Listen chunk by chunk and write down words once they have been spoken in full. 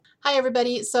Hi,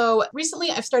 everybody. So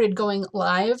recently I've started going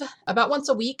live about once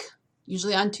a week,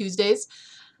 usually on Tuesdays,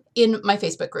 in my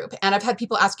Facebook group. And I've had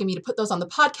people asking me to put those on the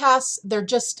podcast. They're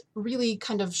just really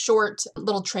kind of short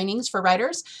little trainings for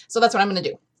writers. So that's what I'm going to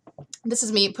do. This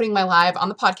is me putting my live on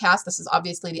the podcast. This is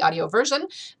obviously the audio version,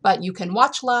 but you can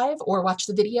watch live or watch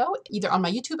the video either on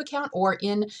my YouTube account or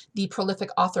in the Prolific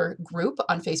Author group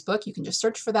on Facebook. You can just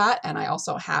search for that. And I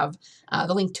also have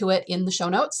the link to it in the show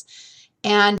notes.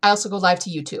 And I also go live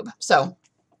to YouTube. So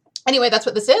anyway, that's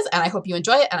what this is, and I hope you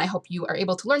enjoy it, and I hope you are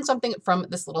able to learn something from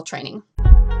this little training.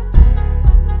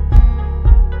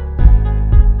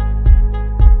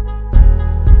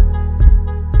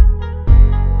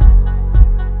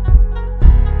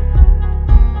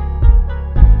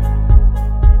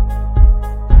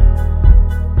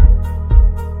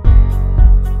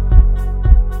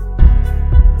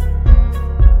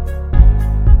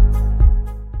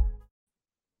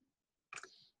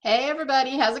 Hey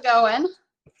everybody, how's it going?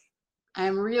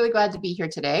 I'm really glad to be here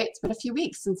today. It's been a few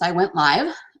weeks since I went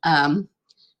live, and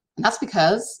that's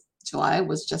because July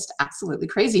was just absolutely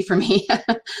crazy for me.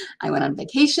 I went on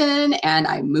vacation and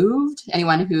I moved.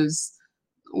 Anyone who's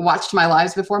watched my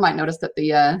lives before might notice that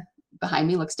the behind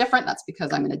me looks different. That's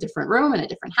because I'm in a different room in a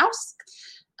different house.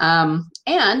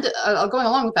 Going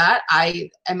along with that, I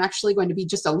am actually going to be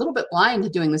just a little bit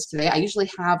blind doing this today. I usually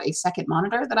have a second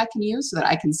monitor that I can use so that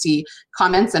I can see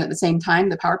comments and at the same time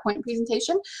the PowerPoint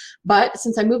presentation. But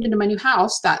since I moved into my new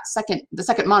house, the second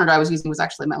monitor I was using was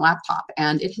actually my laptop,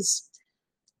 and it has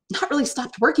not really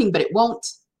stopped working, but it won't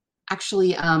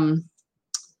actually,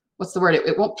 what's the word?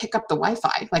 It won't pick up the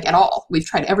Wi-Fi like at all. We've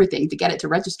tried everything to get it to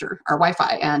register our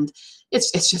Wi-Fi, and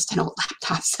it's just an old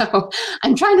laptop. So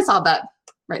I'm trying to solve that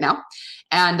right now,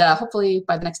 and hopefully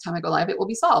by the next time I go live it will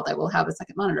be solved. I will have a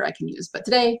second monitor I can use, but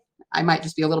today I might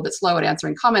just be a little bit slow at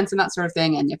answering comments and that sort of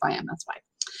thing, and if I am, that's fine.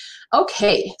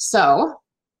 Okay, so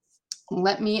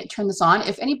let me turn this on.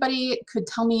 If anybody could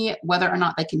tell me whether or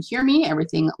not they can hear me.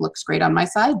 Everything looks great on my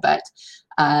side, but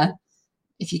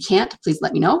if you can't, please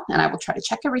let me know, and I will try to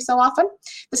check every so often.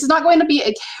 This is not going to be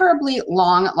a terribly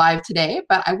long live today,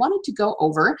 but I wanted to go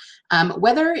over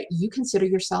whether you consider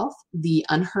yourself the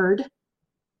unheard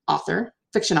author,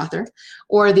 fiction author,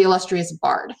 or the illustrious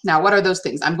bard. Now, what are those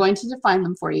things? I'm going to define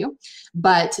them for you,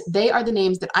 but they are the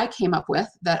names that I came up with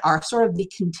that are sort of the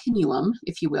continuum,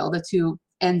 if you will, the two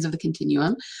ends of the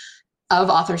continuum of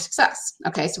author success.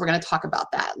 Okay, so we're going to talk about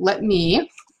that. Let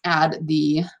me add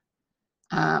the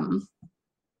PowerPoint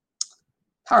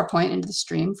into the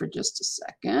stream for just a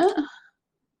second.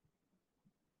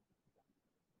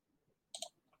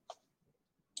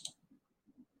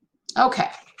 Okay,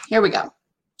 here we go.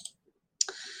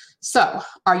 So,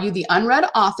 are you the unread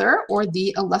author or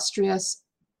the illustrious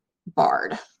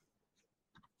bard?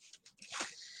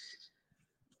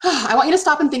 I want you to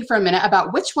stop and think for a minute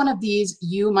about which one of these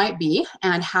you might be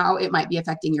and how it might be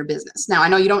affecting your business. Now, I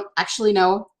know you don't actually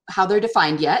know how they're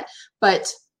defined yet,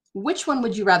 but which one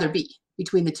would you rather be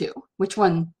between the two? Which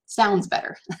one sounds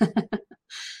better?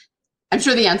 I'm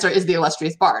sure the answer is the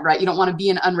illustrious bard, right? You don't want to be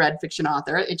an unread fiction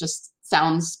author. It just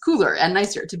sounds cooler and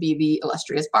nicer to be the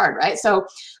illustrious bard, right? So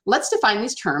let's define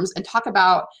these terms and talk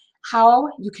about how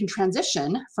you can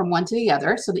transition from one to the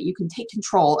other so that you can take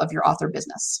control of your author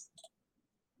business.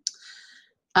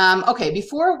 Okay,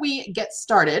 before we get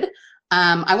started,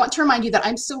 I want to remind you that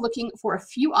I'm still looking for a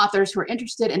few authors who are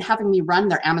interested in having me run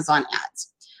their Amazon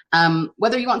ads.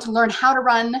 Whether you want to learn how to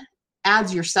run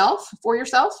ads for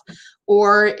yourself,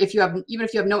 or even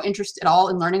if you have no interest at all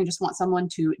in learning, just want someone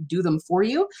to do them for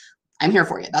you, I'm here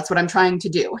for you. That's what I'm trying to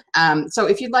do. So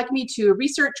if you'd like me to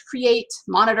research, create,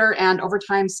 monitor, and over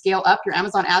time scale up your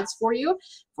Amazon ads for you,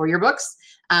 for your books,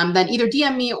 then either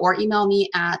DM me or email me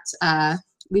at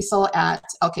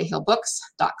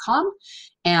liesl@lkhillbooks.com,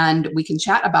 and we can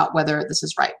chat about whether this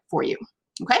is right for you,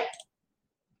 okay?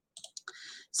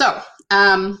 So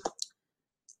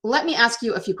let me ask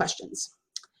you a few questions.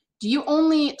 Do you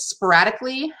only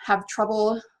sporadically have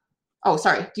trouble,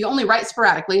 do you only write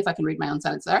sporadically, if I can read my own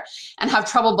sentence there, and have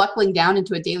trouble buckling down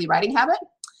into a daily writing habit?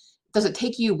 Does it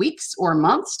take you weeks or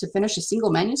months to finish a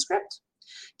single manuscript?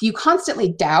 Do you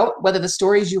constantly doubt whether the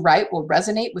stories you write will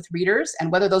resonate with readers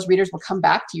and whether those readers will come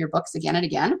back to your books again and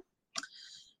again?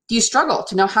 Do you struggle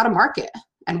to know how to market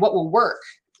and what will work,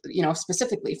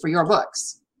 specifically for your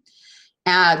books?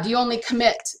 Do you only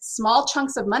commit small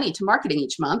chunks of money to marketing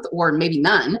each month, or maybe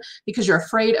none, because you're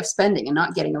afraid of spending and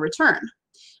not getting a return?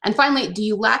 And finally, do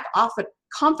you lack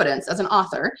confidence as an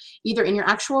author, either in your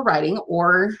actual writing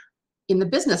or in the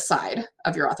business side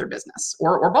of your author business,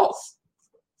 or both?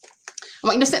 I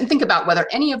want you to sit and think about whether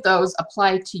any of those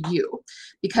apply to you,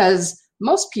 because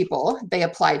most people they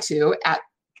apply to at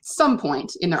some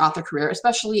point in their author career,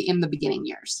 especially in the beginning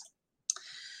years.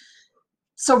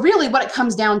 So really what it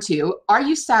comes down to, are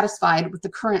you satisfied with the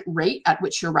current rate at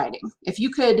which you're writing? If you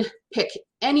could pick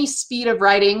any speed of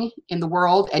writing in the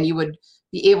world and you would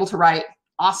be able to write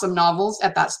awesome novels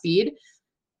at that speed,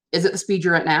 is it the speed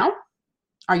you're at now?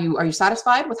 Are you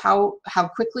satisfied with how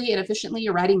quickly and efficiently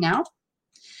you're writing now?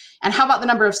 And how about the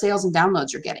number of sales and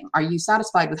downloads you're getting? Are you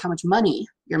satisfied with how much money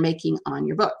you're making on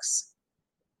your books?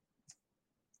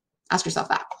 Ask yourself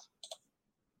that.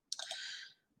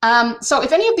 So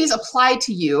if any of these apply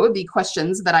to you, the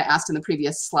questions that I asked in the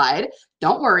previous slide,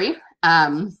 don't worry.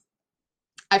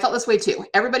 I felt this way too.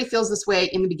 Everybody feels this way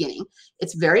in the beginning.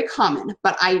 It's very common,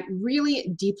 but I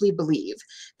really deeply believe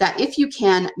that if you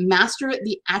can master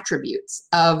the attributes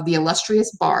of the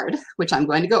illustrious bard, which I'm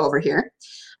going to go over here,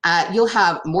 you'll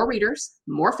have more readers,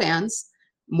 more fans,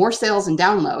 more sales and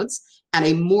downloads, and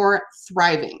a more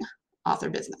thriving author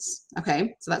business.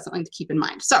 Okay, so that's something to keep in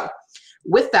mind. So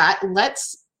with that,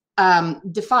 let's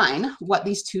define what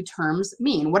these two terms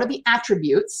mean. What are the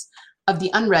attributes of the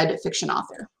unread fiction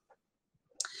author?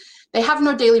 They have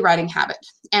no daily writing habit.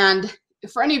 And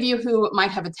for any of you who might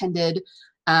have attended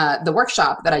the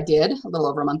workshop that I did a little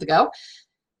over a month ago,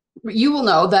 you will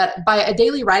know that by a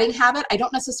daily writing habit, I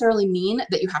don't necessarily mean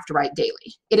that you have to write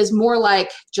daily. It is more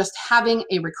like just having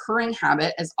a recurring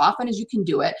habit as often as you can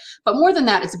do it. But more than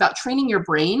that, it's about training your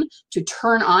brain to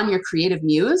turn on your creative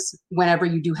muse whenever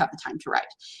you do have the time to write.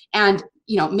 And,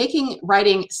 you know, making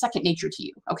writing second nature to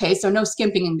you. Okay, so no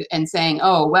skimping and saying,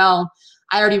 oh, well,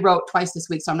 I already wrote twice this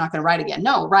week, so I'm not going to write again.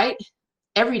 No, write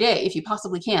every day if you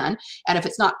possibly can. And if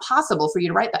it's not possible for you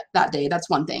to write that day, that's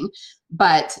one thing.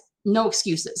 But no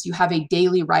excuses. You have a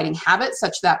daily writing habit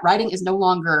such that writing is no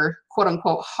longer quote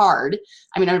unquote hard.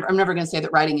 I mean, I'm never going to say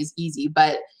that writing is easy,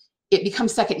 but it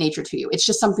becomes second nature to you. It's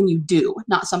just something you do,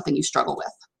 not something you struggle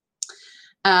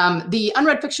with. The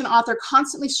unread fiction author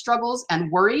constantly struggles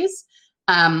and worries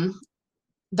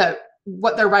that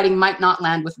what they're writing might not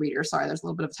land with readers. Sorry, there's a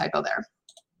little bit of a typo there.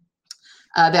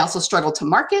 They also struggle to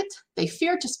market. They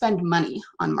fear to spend money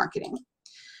on marketing.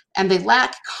 And they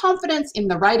lack confidence in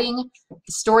the writing,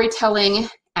 storytelling,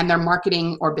 and their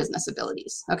marketing or business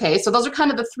abilities. Okay, so those are kind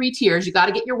of the three tiers. You got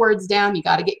to get your words down, you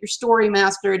got to get your story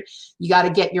mastered, you got to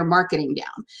get your marketing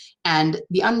down. And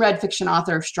the unread fiction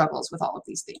author struggles with all of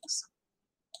these things.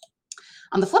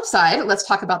 On the flip side, let's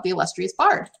talk about the illustrious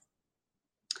bard.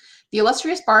 The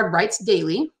illustrious bard writes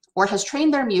daily or has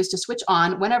trained their muse to switch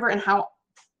on whenever and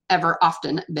however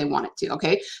often they want it to.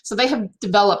 Okay, so they have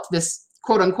developed this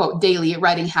quote unquote daily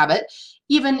writing habit,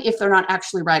 even if they're not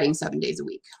actually writing 7 days a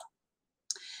week.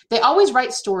 They always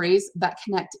write stories that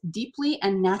connect deeply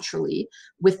and naturally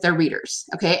with their readers,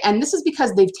 okay? And this is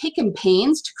because they've taken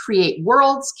pains to create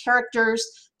worlds, characters,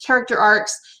 character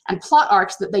arcs, and plot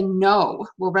arcs that they know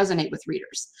will resonate with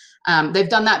readers. They've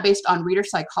done that based on reader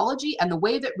psychology and the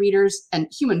way that readers and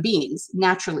human beings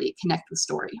naturally connect with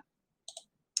story.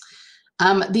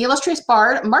 The illustrious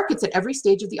bard markets at every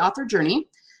stage of the author journey,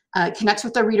 connects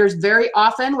with their readers very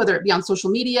often, whether it be on social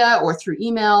media or through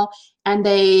email, and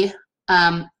they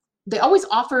always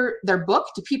offer their book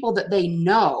to people that they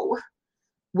know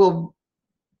will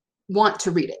want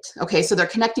to read it. Okay, so they're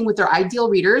connecting with their ideal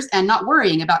readers and not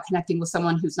worrying about connecting with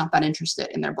someone who's not that interested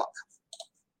in their book.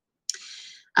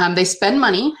 They spend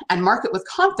money and market with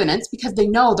confidence because they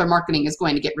know their marketing is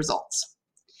going to get results.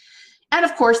 And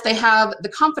of course, they have the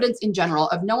confidence in general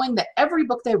of knowing that every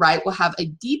book they write will have a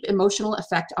deep emotional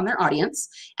effect on their audience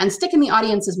and stick in the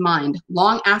audience's mind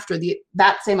long after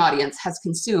that same audience has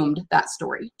consumed that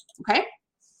story, okay?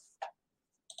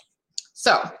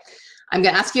 So I'm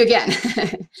gonna ask you again,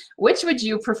 which would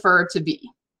you prefer to be?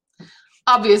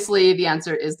 Obviously, the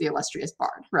answer is the illustrious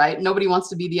bard, right? Nobody wants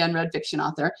to be the unread fiction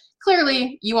author.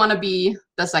 Clearly, you wanna be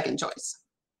the second choice.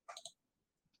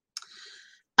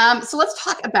 So let's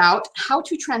talk about how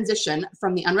to transition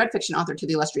from the unread fiction author to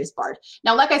the illustrious bard.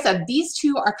 Now, like I said, these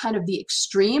two are kind of the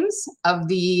extremes of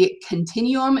the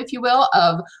continuum, if you will,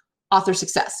 of author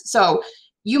success. So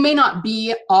you may not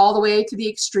be all the way to the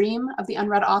extreme of the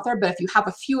unread author, but if you have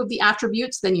a few of the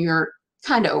attributes, then you're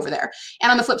kind of over there.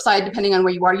 And on the flip side, depending on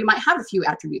where you are, you might have a few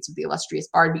attributes of the illustrious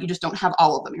bard, but you just don't have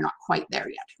all of them. You're not quite there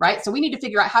yet, right? So we need to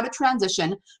figure out how to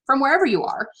transition from wherever you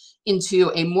are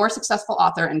into a more successful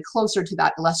author and closer to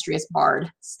that illustrious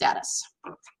bard status.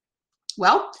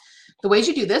 Well, the ways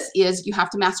you do this is you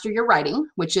have to master your writing,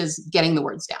 which is getting the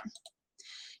words down.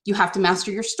 You have to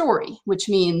master your story, which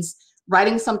means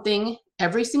writing something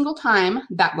every single time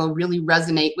that will really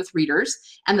resonate with readers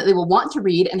and that they will want to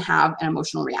read and have an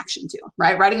emotional reaction to,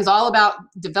 right? Writing is all about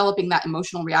developing that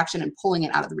emotional reaction and pulling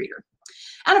it out of the reader.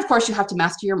 And of course, you have to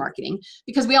master your marketing,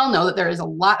 because we all know that there is a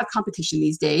lot of competition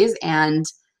these days. And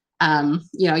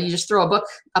you know, you just throw a book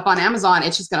up on Amazon,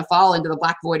 it's just going to fall into the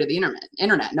black void of the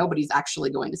internet. Nobody's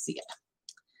actually going to see it.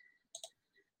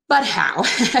 But how?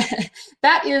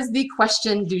 That is the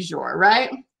question du jour,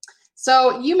 right?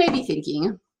 So you may be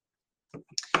thinking,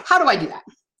 how do I do that?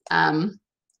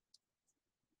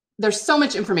 There's so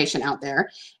much information out there,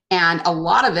 and a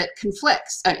lot of it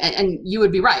conflicts. And you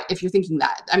would be right if you're thinking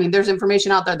that. I mean, there's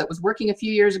information out there that was working a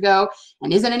few years ago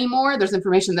and isn't anymore. There's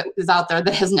information that is out there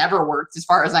that has never worked, as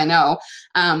far as I know.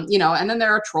 You know, and then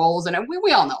there are trolls, and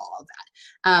we all know all of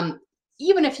that.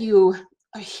 Even if you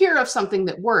hear of something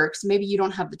that works, maybe you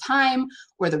don't have the time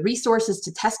or the resources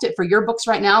to test it for your books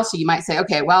right now. So you might say,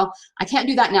 okay, well, I can't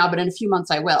do that now, but in a few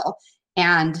months I will.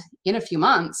 And in a few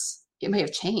months, it may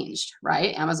have changed,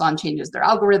 right? Amazon changes their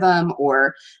algorithm,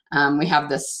 or we have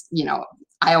this, you know,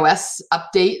 iOS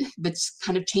update that's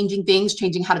kind of changing things,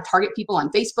 changing how to target people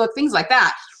on Facebook, things like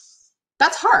that.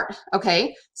 That's hard,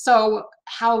 okay? So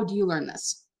how do you learn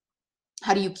this?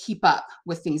 How do you keep up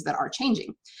with things that are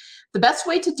changing? The best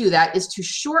way to do that is to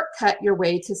shortcut your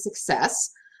way to success,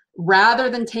 rather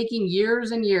than taking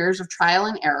years and years of trial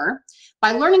and error,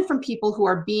 by learning from people who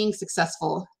are being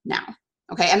successful now.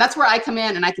 Okay, and that's where I come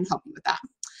in, and I can help you with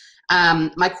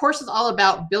that. My course is all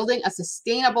about building a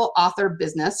sustainable author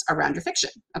business around your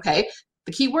fiction. Okay,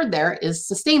 the key word there is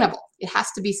sustainable. It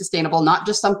has to be sustainable, not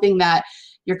just something that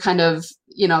you're kind of,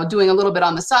 you know, doing a little bit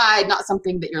on the side, not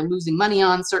something that you're losing money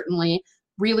on, certainly.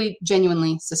 Really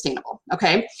genuinely sustainable.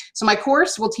 Okay, so my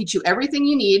course will teach you everything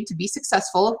you need to be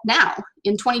successful now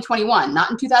in 2021, not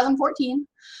in 2014,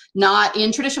 not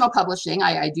in traditional publishing.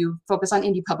 I do focus on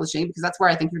indie publishing because that's where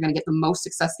I think you're going to get the most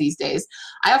success these days.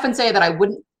 I often say that I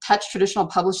wouldn't touch traditional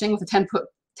publishing with a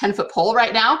 10-foot pole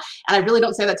right now, and I really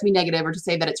don't say that to be negative or to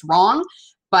say that it's wrong,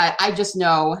 but I just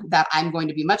know that I'm going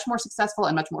to be much more successful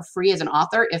and much more free as an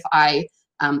author if I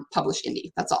publish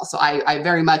indie. That's all. So I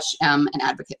very much am an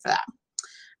advocate for that.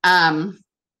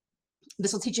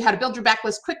 This will teach you how to build your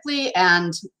backlist quickly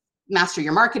and master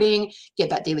your marketing, get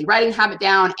that daily writing habit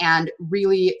down, and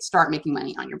really start making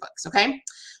money on your books, okay?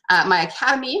 My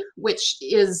academy, which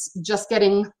is just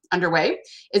getting underway,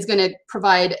 is going to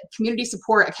provide community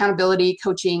support, accountability,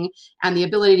 coaching, and the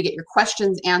ability to get your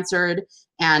questions answered,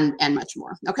 and much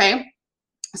more, okay?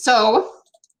 So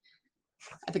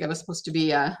I think I was supposed to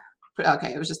be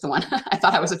okay, it was just the one. I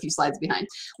thought I was a few slides behind.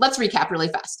 Let's recap really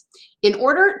fast. In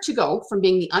order to go from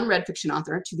being the unread fiction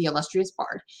author to the illustrious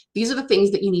bard, these are the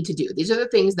things that you need to do. These are the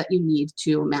things that you need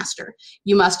to master.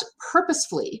 You must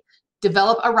purposefully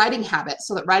develop a writing habit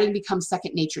so that writing becomes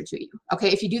second nature to you. Okay,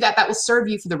 if you do that, that will serve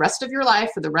you for the rest of your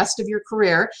life, for the rest of your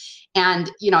career.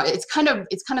 And you know, it's kind of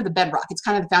the bedrock. It's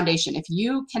kind of the foundation. If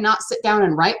you cannot sit down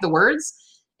and write the words,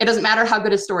 it doesn't matter how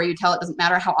good a story you tell. It doesn't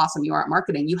matter how awesome you are at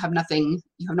marketing. You have nothing,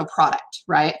 you have no product,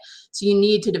 right? So you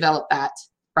need to develop that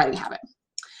writing habit.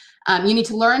 You need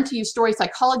to learn to use story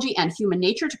psychology and human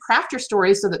nature to craft your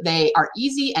stories so that they are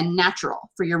easy and natural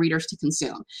for your readers to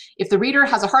consume. If the reader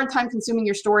has a hard time consuming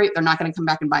your story, they're not going to come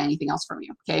back and buy anything else from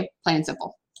you, okay? Plain and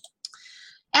simple.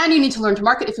 And you need to learn to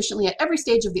market efficiently at every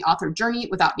stage of the author journey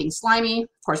without being slimy. Of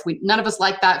course, none of us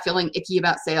like that, feeling icky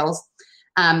about sales.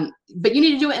 But you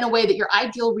need to do it in a way that your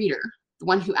ideal reader, the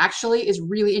one who actually is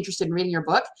really interested in reading your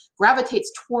book,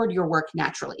 gravitates toward your work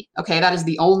naturally. Okay, that is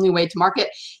the only way to market,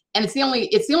 and it's the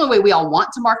only way we all want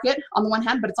to market on the one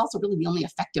hand, but it's also really the only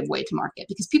effective way to market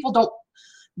because people don't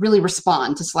really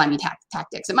respond to slimy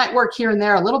tactics. It might work here and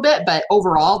there a little bit, but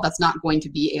overall, that's not going to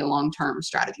be a long-term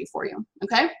strategy for you.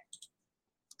 Okay.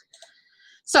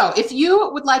 So if you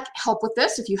would like help with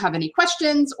this, if you have any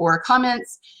questions or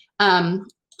comments,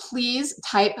 please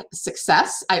type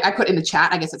success. I put in the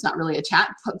chat, I guess it's not really a chat,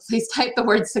 but please type the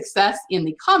word success in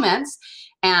the comments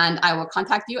and I will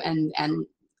contact you and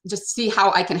just see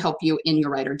how I can help you in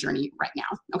your writer journey right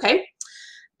now, okay?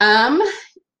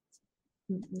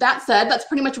 That said, that's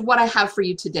pretty much what I have for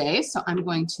you today. So I'm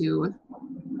going to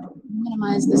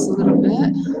minimize this a little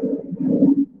bit.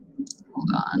 Hold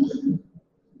on.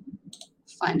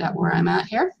 Find out where I'm at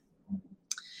here.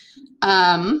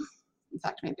 In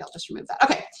fact, maybe I'll just remove that.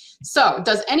 Okay, so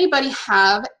does anybody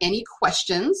have any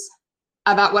questions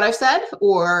about what I've said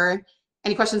or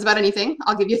any questions about anything?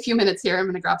 I'll give you a few minutes here. I'm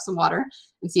going to grab some water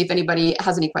and see if anybody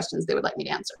has any questions they would like me to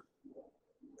answer.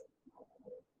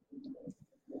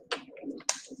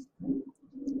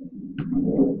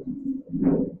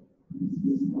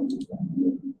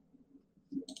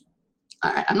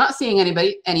 All right, I'm not seeing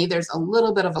any. There's a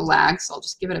little bit of a lag, so I'll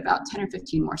just give it about 10 or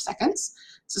 15 more seconds.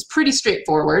 This is pretty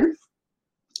straightforward.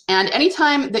 And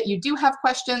anytime that you do have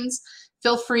questions,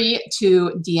 feel free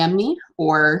to DM me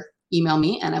or email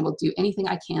me, and I will do anything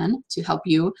I can to help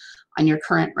you on your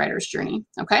current writer's journey.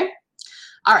 Okay?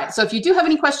 All right, so if you do have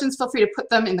any questions, feel free to put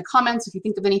them in the comments if you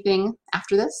think of anything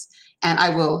after this, and I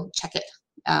will check it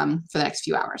for the next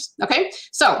few hours. Okay,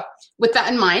 so with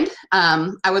that in mind,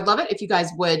 I would love it if you guys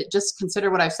would just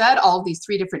consider what I've said, all of these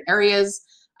 3 different areas,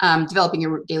 developing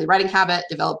your daily writing habit,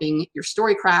 developing your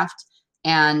story craft,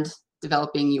 and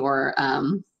developing your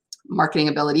marketing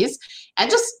abilities.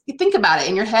 And just think about it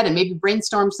in your head and maybe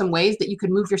brainstorm some ways that you could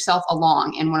move yourself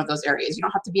along in one of those areas. You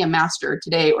don't have to be a master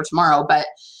today or tomorrow, but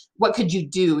what could you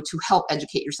do to help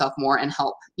educate yourself more and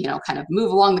help, kind of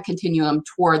move along the continuum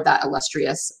toward that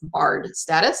illustrious bard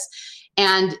status?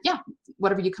 And yeah,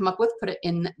 whatever you come up with, put it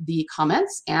in the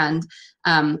comments, and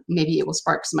maybe it will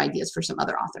spark some ideas for some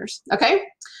other authors. Okay?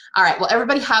 All right. Well,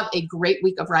 everybody have a great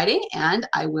week of writing, and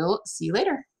I will see you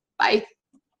later. Bye.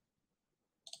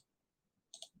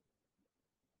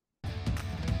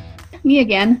 Me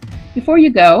again. Before you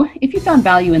go, if you found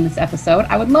value in this episode,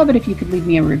 I would love it if you could leave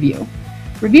me a review.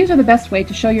 Reviews are the best way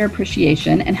to show your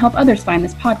appreciation and help others find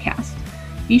this podcast.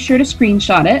 Be sure to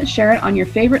screenshot it, share it on your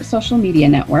favorite social media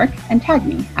network, and tag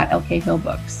me at LK Hill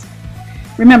Books.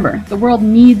 Remember, the world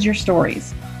needs your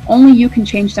stories. Only you can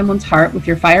change someone's heart with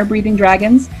your fire-breathing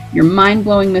dragons, your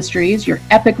mind-blowing mysteries, your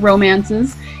epic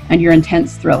romances, and your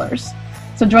intense thrillers.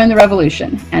 So join the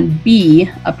revolution and be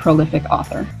a prolific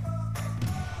author.